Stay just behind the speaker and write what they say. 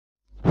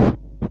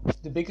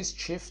The biggest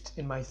shift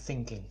in my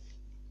thinking.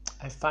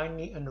 I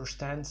finally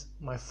understand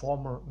my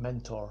former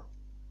mentor.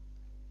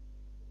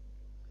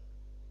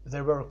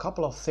 There were a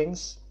couple of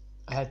things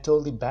I had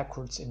totally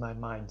backwards in my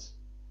mind.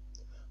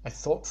 I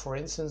thought, for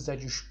instance,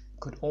 that you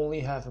could only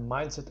have a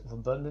mindset of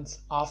abundance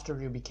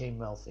after you became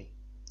wealthy.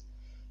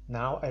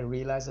 Now I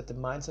realize that the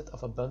mindset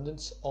of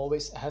abundance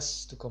always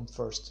has to come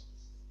first.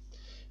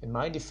 In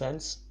my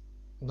defense,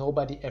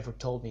 nobody ever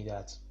told me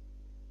that.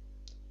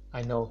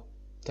 I know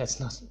that's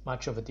not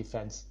much of a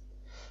defense,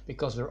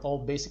 because we're all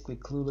basically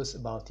clueless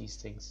about these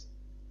things.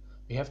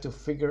 We have to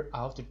figure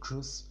out the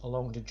truths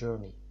along the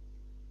journey.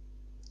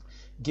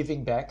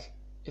 Giving back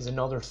is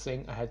another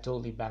thing I had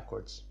totally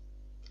backwards.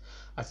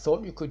 I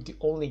thought you could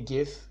only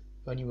give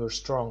when you were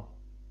strong,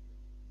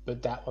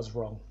 but that was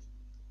wrong.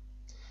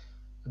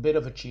 A bit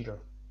of a cheater.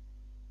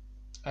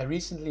 I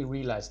recently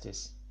realized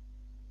this.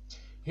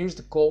 Here's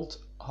the cold,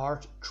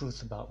 hard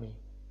truth about me.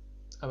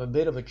 I'm a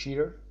bit of a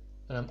cheater,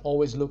 and I'm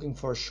always looking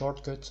for a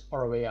shortcut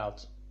or a way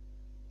out.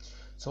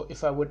 So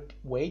if I would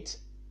wait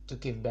to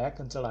give back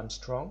until I'm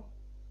strong,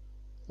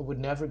 I would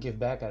never give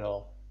back at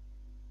all.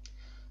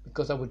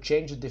 Because I would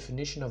change the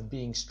definition of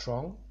being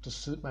strong to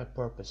suit my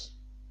purpose,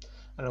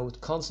 and I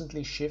would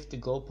constantly shift the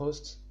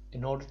goalposts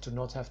in order to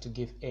not have to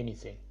give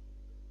anything.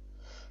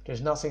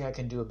 There's nothing I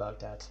can do about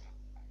that.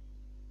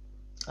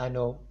 I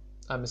know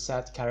I'm a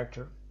sad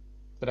character,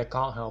 but I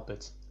can't help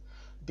it.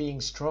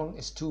 Being strong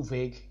is too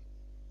vague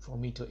for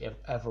me to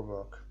ever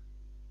work.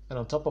 And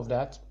on top of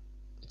that,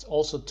 it's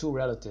also too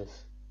relative.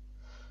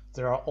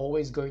 There are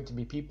always going to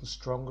be people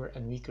stronger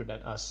and weaker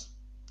than us.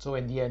 So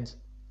in the end,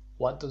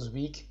 what does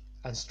weak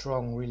and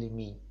strong really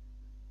mean?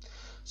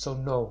 So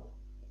no,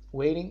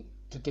 waiting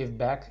to give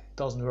back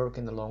doesn't work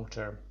in the long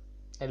term.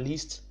 At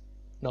least,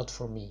 not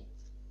for me.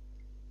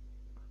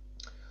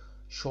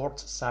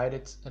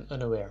 Short-sighted and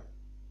unaware.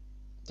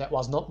 That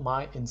was not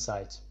my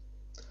insight.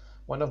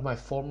 One of my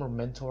former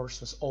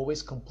mentors was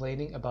always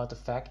complaining about the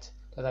fact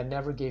that I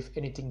never gave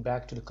anything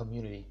back to the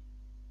community.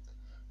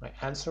 My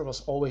answer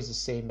was always the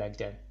same back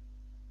then.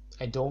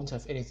 I don't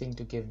have anything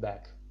to give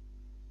back.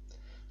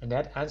 And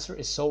that answer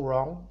is so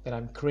wrong that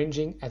I'm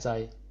cringing as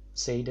I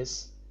say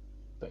this.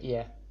 But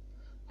yeah,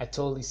 I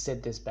totally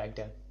said this back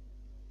then.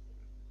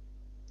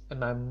 And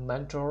my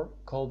mentor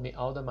called me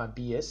out on my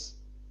BS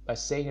by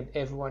saying that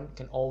everyone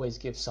can always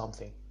give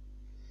something.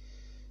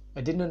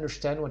 I didn't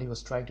understand what he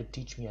was trying to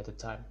teach me at the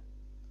time.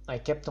 I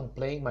kept on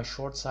playing my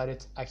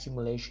short-sighted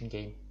accumulation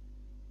game.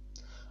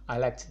 I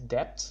lacked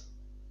depth,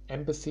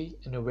 empathy,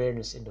 and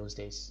awareness in those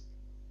days.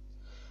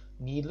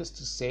 Needless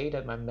to say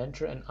that my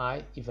mentor and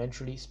I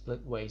eventually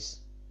split ways.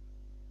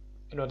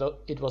 And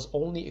it was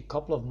only a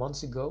couple of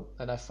months ago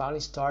that I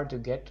finally started to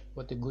get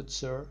what the good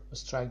sir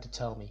was trying to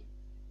tell me.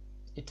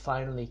 It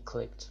finally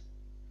clicked.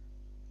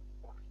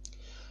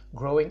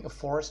 Growing a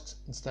forest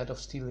instead of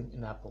stealing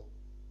an apple.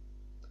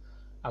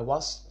 I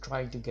was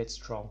trying to get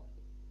strong.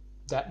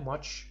 That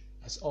much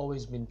has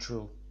always been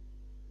true.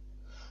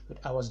 But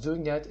I was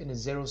doing that in a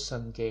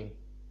zero-sum game.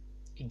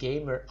 A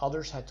game where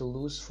others had to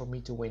lose for me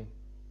to win.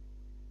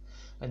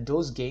 And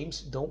those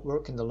games don't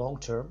work in the long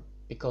term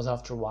because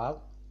after a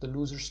while the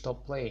losers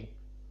stop playing.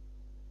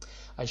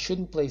 I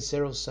shouldn't play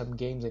zero-sum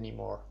games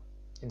anymore.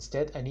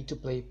 Instead, I need to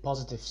play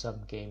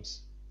positive-sum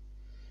games.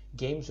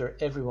 Games where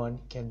everyone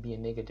can be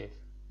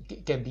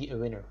a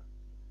winner.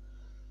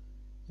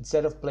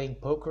 Instead of playing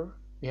poker,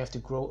 we have to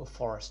grow a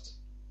forest.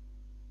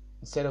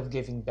 Instead of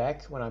giving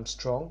back when I'm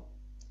strong,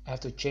 I have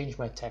to change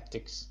my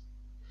tactics.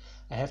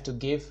 I have to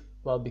give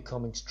while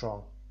becoming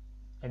strong.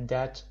 And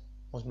that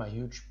was my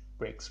huge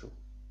breakthrough.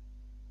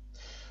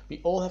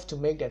 We all have to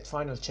make that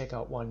final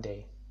checkout one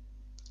day.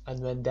 And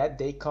when that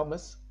day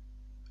cometh,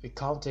 we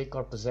can't take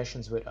our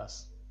possessions with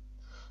us.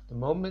 The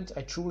moment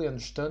I truly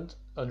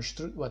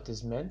understood what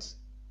this meant,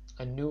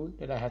 I knew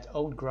that I had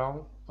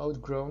outgrown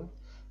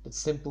that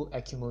simple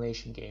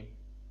accumulation game.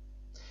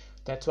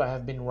 That's why I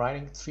have been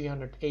writing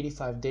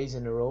 385 days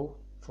in a row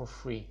for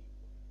free.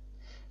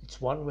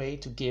 It's one way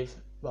to give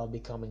while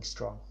becoming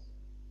strong.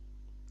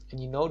 And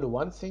you know the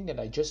one thing that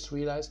I just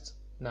realized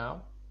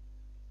now?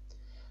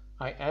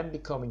 I am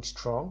becoming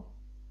strong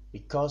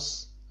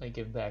because I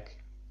give back.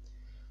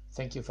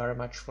 Thank you very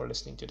much for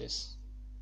listening to this.